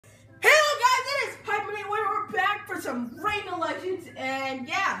some Rayman Legends, and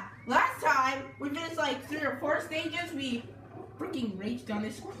yeah, last time we finished like 3 or 4 stages. We freaking raged on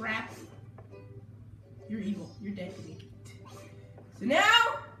this crap. You're evil. You're dead to me. So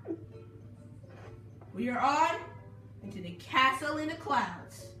now we are on into the castle in the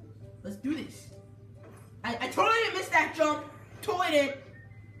clouds. Let's do this. I totally didn't miss that jump. Totally did.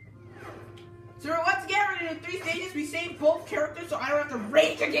 So once again, we're gonna do 3 stages. We saved both characters, so I don't have to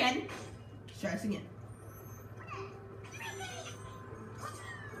rage again. Let's try this again.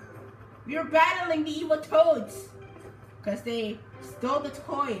 We are battling the evil toads because they stole the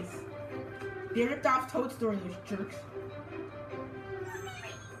toys. They ripped off Toad Story, those jerks.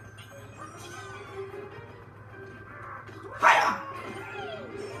 Hiya!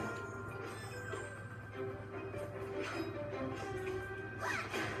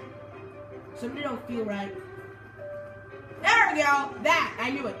 Something don't feel right. There we go. That I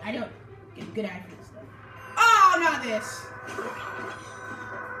knew it. I know it. Get a good eye for this stuff. Oh, not this.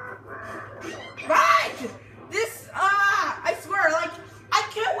 Right! This, I swear, like, I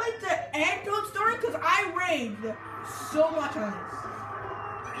can't wait to end Toad Story because I raged so much on this.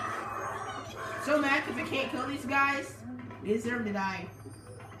 So mad because I can't kill these guys. They deserve to die.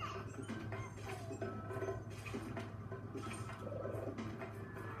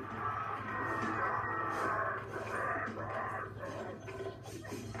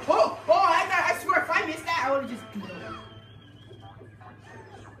 Oh, I swear, if I missed that, I would have just killed him.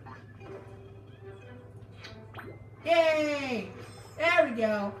 Yay! There we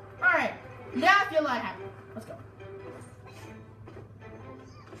go. Alright, now I feel like happy. Let's go.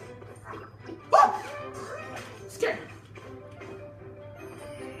 Oh! Scared.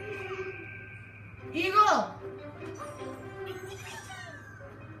 Eagle!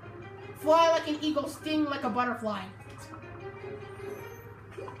 Fly like an eagle, sting like a butterfly.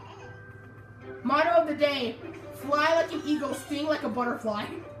 Motto of the day, fly like an eagle, sting like a butterfly.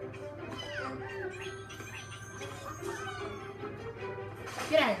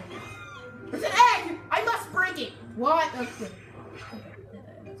 Get out of here. There's an egg! I must break it! What? Okay.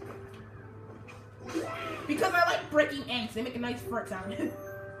 Because I like breaking eggs, they make a nice fart sound.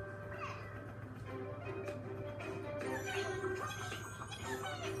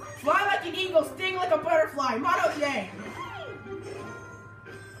 Fly like an eagle, sting like a butterfly. Motto of the day.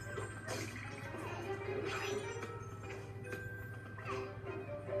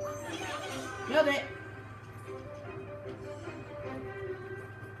 Nailed it.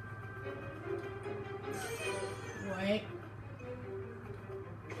 Wait.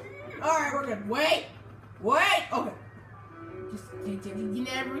 Alright, we're good. Wait! Okay. Just, you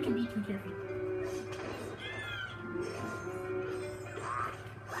never can be too careful.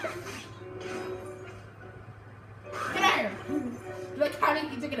 Get out of here! Like, how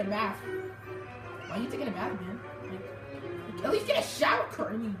did you take a bath? Why are you taking a bath, man? Like, at least get a shower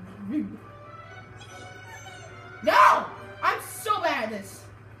curtain. I mean, rude. No! I'm so bad at this.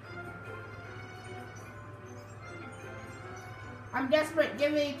 I'm desperate.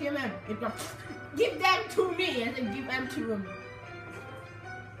 Give them. Give them to me, and then give them to him.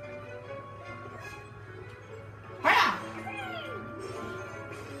 Hiya!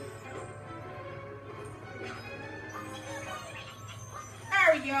 There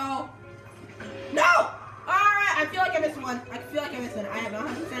we go. No! Alright, I feel like I missed one. I am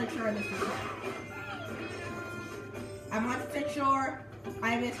 100% sure I missed one. I'm 100% sure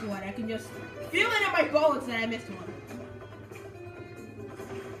I missed one. I can just feel it in my bones that I missed one.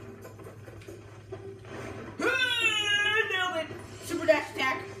 Nailed it! Super dash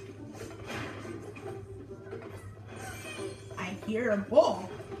attack. I hear a bull.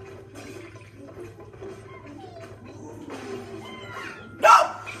 No!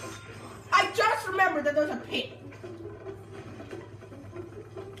 I just remembered that there's a pit.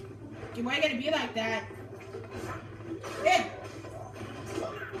 Okay, why you gotta be like that? Yeah.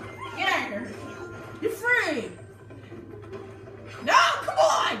 Get out of here. You're free. No, come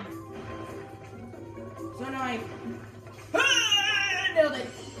on. So annoying. Nailed it.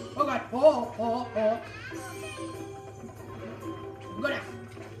 Oh god. Oh. Go down.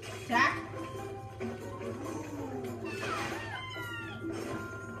 Attack.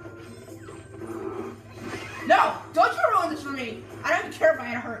 No! Don't you ruin this for me. I don't even care if I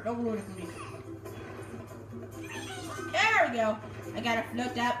get hurt. Don't ruin it for me. There we go. I gotta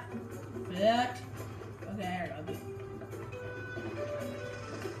float up. Float. Okay, there we go.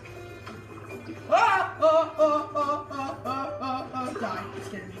 Oh, die. It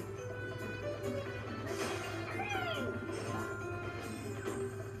scared me.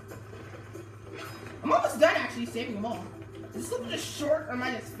 I'm almost done actually saving them all. Is this a little bit short or am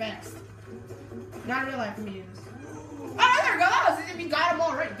I just fast? Not in real life for me, it is. Oh, there we go. That was as if we got him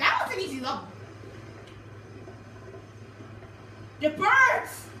already. That was an easy level. The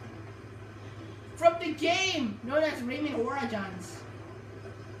birds from the game known as Rayman Origins.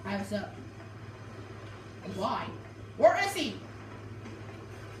 Hi, what's up? And why? Where is he?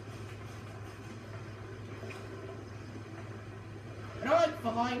 I don't like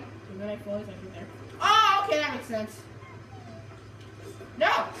falling. And then I fall, I through there. Oh, okay, that makes sense.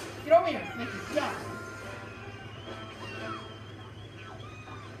 No! Get over here. Thank you. No.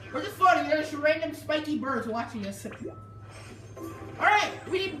 We're just floating. There's random spiky birds watching us. Alright,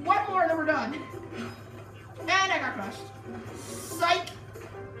 we need one more and then we're done. And I got crushed. Psych!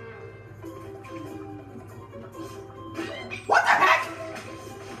 What the heck?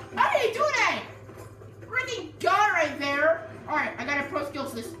 How did he do that? Freaking gun right there. Alright, I gotta pro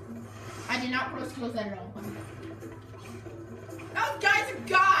skills this. I did not pro skills that at all. That guy's a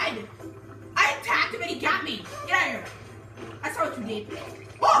god! I attacked him and he got me! Get out of here! I saw what you did.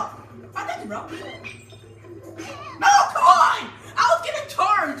 Oh! I thank you, bro. No, come on! I was getting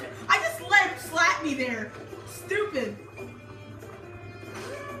charged! I just let him slap me there. Stupid.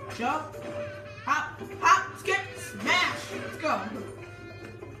 Jump. Hop. Hop. Skip. Smash. Let's go.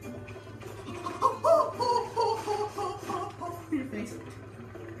 Your face.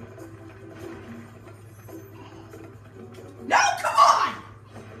 No, come on!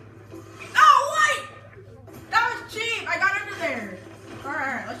 No, wait! That was cheap. I got under there.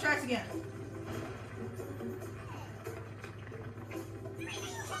 Alright, let's try this again.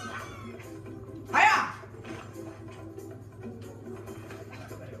 Hiya!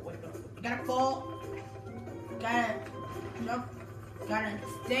 Gotta fall. Gotta jump. Gotta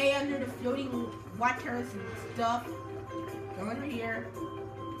stay under the floating waters and stuff. Go under here.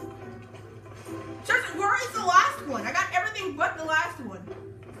 Seriously, where is the last one? I got everything but the last one.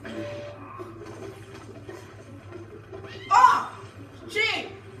 Oh!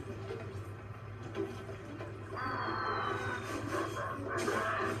 Gee!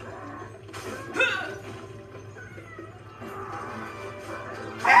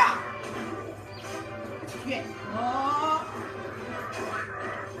 Hiya! Yeah. Oh!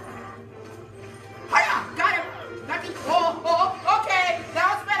 Hiya! Got him! Got him! Oh! Okay! That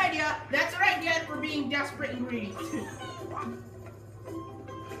was a bad idea. That's what I get for being desperate and greedy.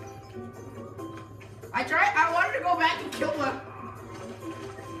 I wanted to go back and kill the...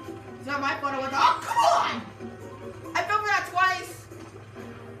 It's not my fault. I went, oh, come on! I fell for that twice.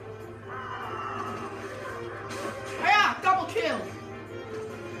 Oh, yeah, double kill.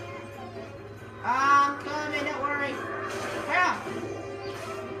 I'm coming, don't worry. Oh, yeah.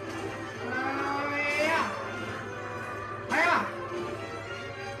 Oh, yeah. Oh, yeah.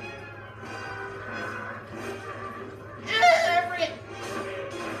 Forget.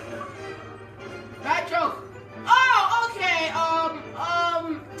 Bad joke. Oh, okay.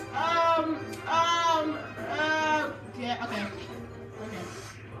 Yeah, okay. Okay.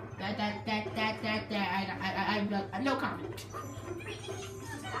 No comment.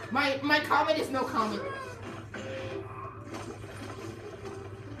 My comment is no comment.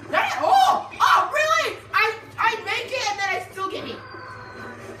 Oh, really? I make it and then I still get hit.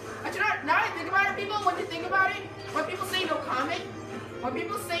 Now I think about it, people, when you think about it, when people say no comment, they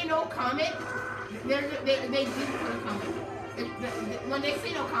didn't put a comment. When they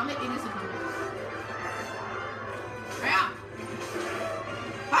say no comment, it is a comment. Yeah.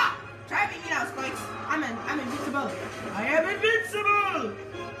 Ha! Try beating me out, Spikes. I'm invincible. I am invincible!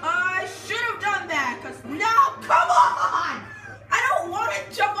 I should have done that, because no, come on! I don't want to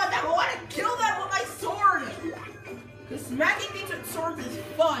jump on them, I want to kill them with my sword! Because smacking things with swords is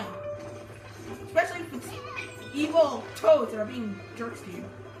fun. Especially if it's evil toads that are being jerks to you.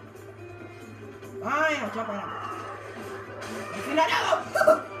 Fine, I'll jump on them. If not, no!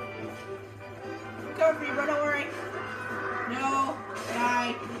 I'm coming for you, bro, don't worry. No,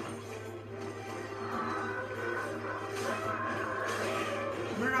 die.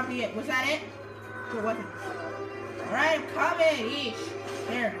 Better not be it. Was that it? Good weapon. Alright, I'm coming. Each.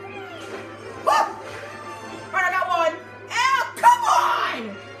 There. Woo! Alright, I got one. Ow, come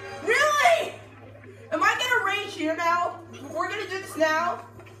on! Really? Am I gonna rage here now? We're gonna do this now?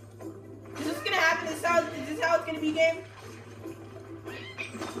 Is this gonna happen? Is this how it's gonna be, game?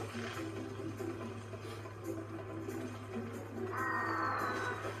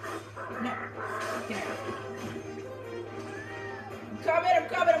 No. Get out. I'm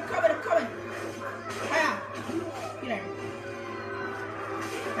coming. Hiya. Get out.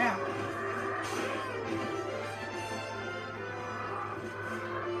 Hiya.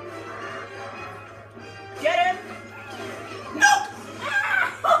 Get him. No!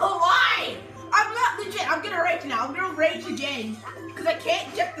 Why? I'm not legit. I'm gonna rage now. I'm gonna gonna rage again because I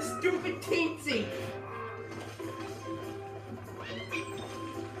can't get the stupid teensy.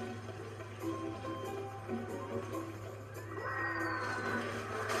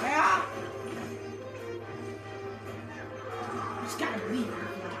 Yeah. Just gotta believe it.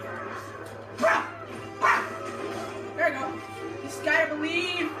 There we go. Just gotta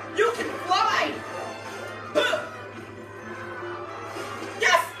believe you can fly.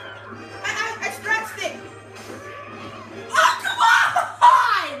 Yes! I scratched it. Oh, come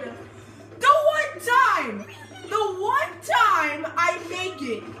on! The one time I make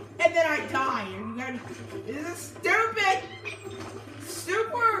it, and then I die. This is stupid.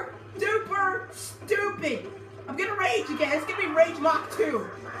 Super duper stupid. I'm gonna rage again. It's gonna be Rage Mach 2.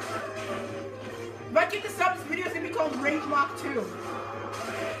 If I get this up, this video is gonna be called Rage Mach 2.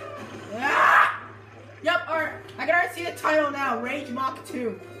 Ah! Yep, alright. I can already see the title now. Rage Mach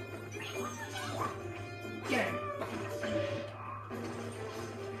 2. Get it.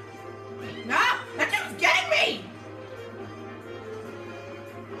 Ah! That thing's getting me!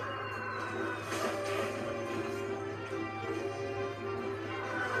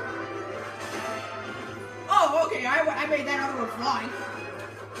 Oh, okay. I made that other one fly.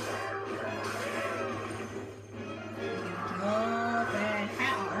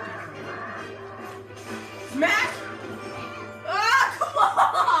 Smash! Oh, come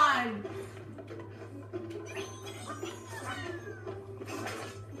on!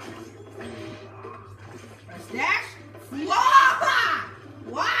 Dash?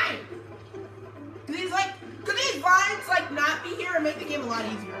 Why? Could these vines not be here and make the game a lot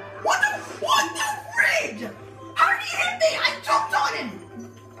easier? What the fridge? How did he hit me? I jumped on him!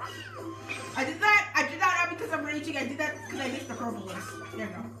 I did that not because I'm raging, I did that because I missed the purple list. There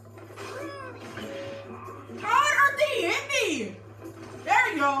you go. How on earth did he hit me?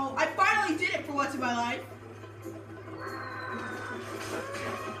 There you go. I finally did it for once in my life.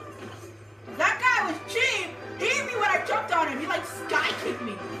 That guy was cheap. He hit me when I jumped on him. He sky kicked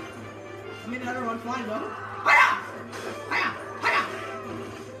me. I made another one flying though. Hiya! Hiya! Hiya!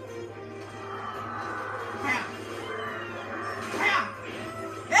 Hiya! Hiya!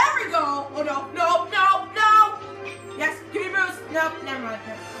 There we go. Oh no! Yes, give me a boost. No, never mind.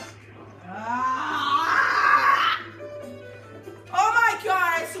 Oh my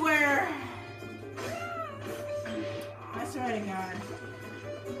god! I swear to God.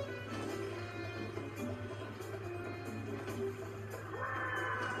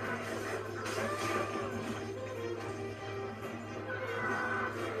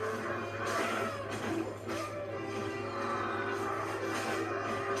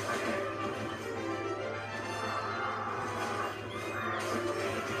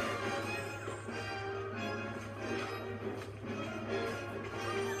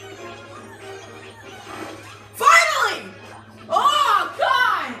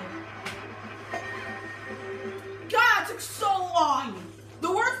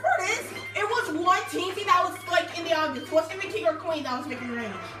 It wasn't even king or queen that was making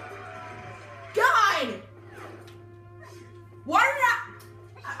range. God! Why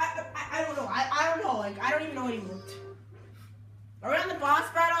did I don't know. I don't know. I don't even know anymore. Are we on the boss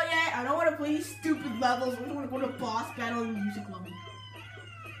battle yet? I don't want to play these stupid levels. I don't want to go to boss battle and music level.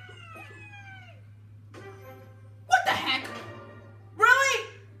 What the heck? Really?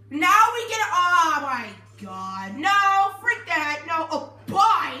 Now we get. Oh my god. No, freak that. No. Oh,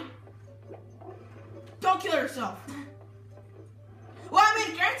 bye. Don't kill yourself. Well, I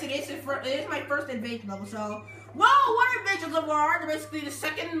mean, granted, it is my first invasion level, so... Well, what invasion level are? They're basically the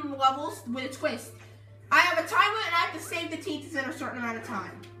second levels with a twist. I have a time limit and I have to save the teens in a certain amount of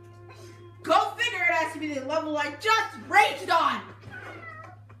time. Go figure, it has to be the level I just raged on!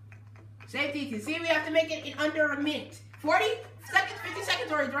 Save teens. See, we have to make it in under a minute. 40 seconds, 50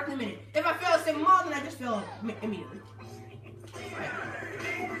 seconds, or directly a minute. If I fail a single mod, then I just fail immediately. Right.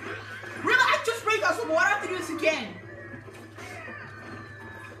 Really? I just raged on, so why do I have to do this again?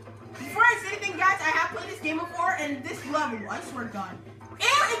 Before I say anything, guys, I have played this game before, and this level, I swear to God,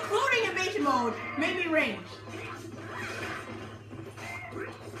 and including invasion mode, made me rage.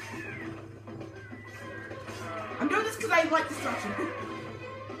 I'm doing this because I like destruction.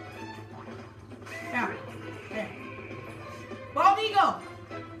 Yeah. Yeah. Bald eagle.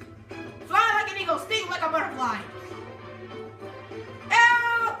 Fly like an eagle, sting like a butterfly.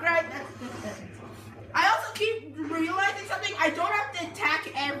 Oh, great. That's I also keep realizing something. I don't have to attack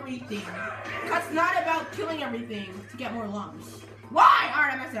everything. Because it's not about killing everything to get more lungs. Why?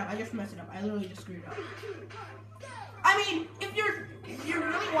 Alright, I messed it up. I just messed it up. I literally just screwed it up. I mean, if you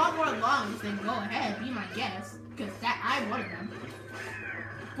really want more lungs, then go ahead, be my guest. Because I wanted them.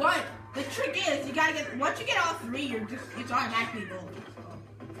 But The trick is, you gotta get, once you get all three, it's automatically gold.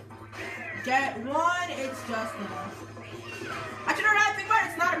 Get one, it's just enough. Actually, no, now I think about it,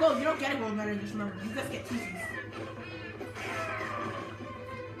 it's not a gold. You don't get a gold medal, just remember, you just get TCs.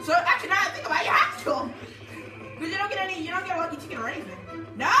 So, actually, now I think about it, you have to. Because you don't get a lucky ticket or anything.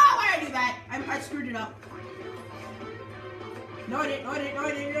 No, why did I do that? I screwed it up. No, I didn't.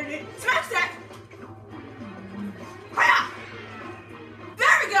 Smash that! Hiya!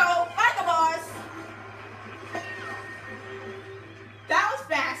 There we go! Like a boss! That was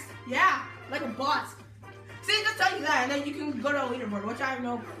fast. Yeah, like a boss. See, just tell you that, and then you can go to a leaderboard, which I have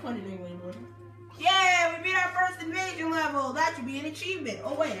no fun in doing leaderboard. Yeah, we beat our first invasion level. That should be an achievement.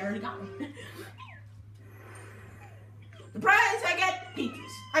 Oh wait, I already got one. The prize, I get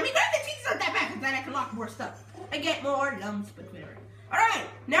peaches. I mean, the peaches aren't that bad, because then I can lock more stuff. I get more lumps, but whatever. Alright,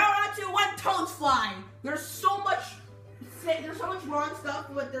 now we're on to when toads fly. There's so much wrong stuff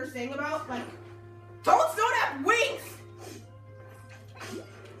what they're saying about, like, toads don't have wings!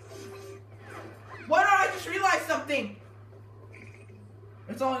 Why don't I just realize something?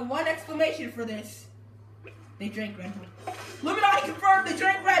 There's only one explanation for this. They drank Red Bull. Illuminati confirmed they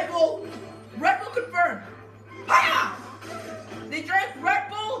drank Red Bull! Red Bull confirmed! Hiya! They drank Red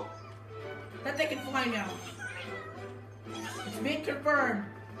Bull that they can fly now. It's been confirmed.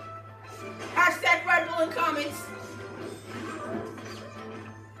 Hashtag Red Bull in comments.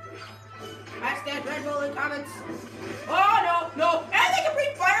 Hashtag Red Bull in comments. Oh no. And they can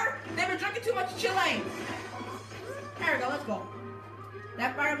breathe fire. They've been drinking too much chili. There we go, let's go.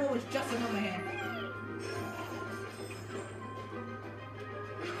 That fireball was just above my head.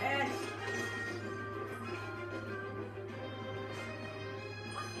 And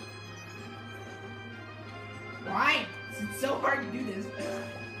why? It's so hard to do this.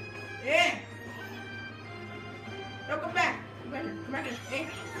 Yeah. No, come back. Come back here. Come back here. Hey.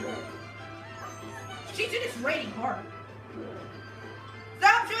 She's in this raining hard.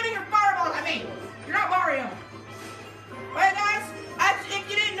 Stop shooting your fireballs at me. You're not Mario. Alright guys, if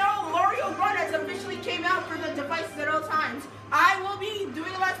you didn't know, Mario Run has officially came out for the devices at all times. I will be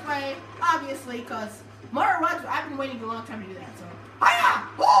doing a Let's Play, obviously, because Mario Run, I've been waiting a long time to do that, so. Hiya!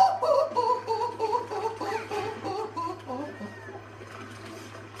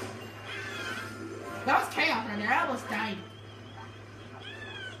 That was chaos right there. I almost died.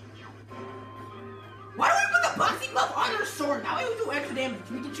 Why do we put the boxing glove on our sword? That way we do extra damage.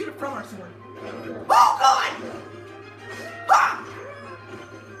 We can shoot it from our sword. Oh God! Ha!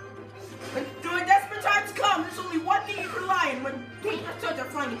 When desperate times come, there's only one thing you can rely on when dangerous toads are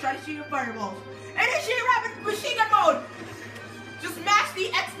flying and try to shoot your fireballs. Initiate rapid machine gun mode! Just mash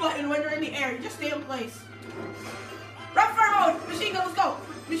the X button when you're in the air. You just stay in place. Rapid fire mode! Machine gun, let's go!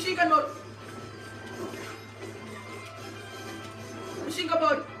 Machine gun mode. Machine gun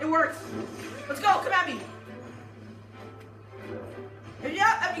mode. It works. Let's go. Come at me. If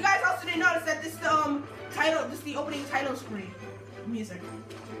you guys also didn't notice that this this is the opening title screen. Music.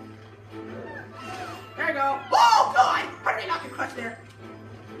 There we go. Oh God! How did I not get crushed there?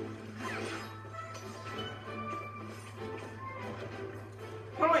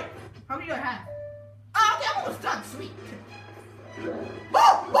 Oh wait. How many do I have? Oh, okay, I'm almost done. Sweet.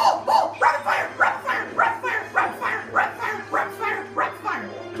 Oh! Rapid fire! Rapid fire! Rapid fire! Rapid fire! Rapid fire! Rapid fire! Rapid fire!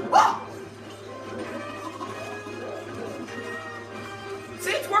 Oh!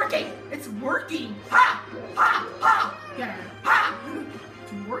 See, it's working! It's working! Ha! Ha! Ha! Get her! Ha!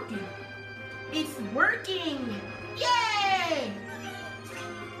 It's working! It's working! Yay!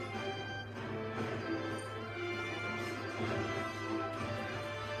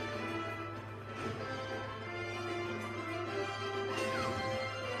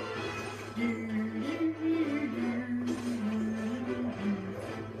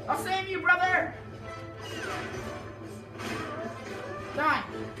 I'll save you, brother! Die!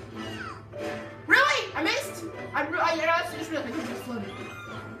 Really? I missed? I just realized I just floated.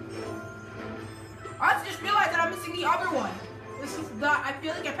 I just realized that I'm missing the other one. This is the, I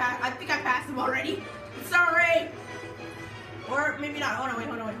feel like I think I passed him already. Sorry! Or maybe not. Hold on, wait.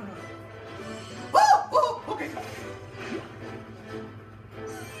 Oh, okay.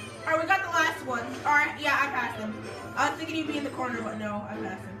 Alright, we got the last one. Alright, yeah, I passed him. I was thinking he'd be in the corner, but no, I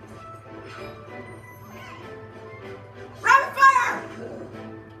passed him. Rapid fire!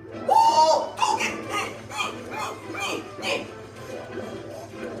 Oh!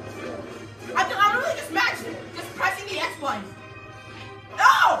 I literally just matched it. Just pressing the X button.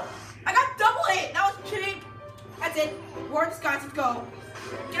 No! I got double hit. That was cheating. That's it. We're in the skies. Let's go.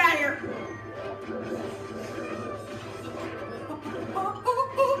 Get out of here.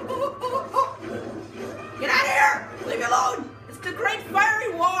 Get out of here! Leave me alone! It's the Great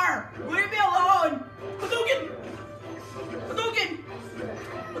Fiery War!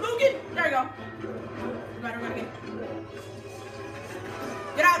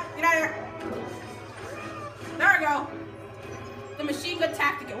 the machine gun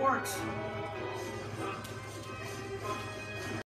tactic, it works.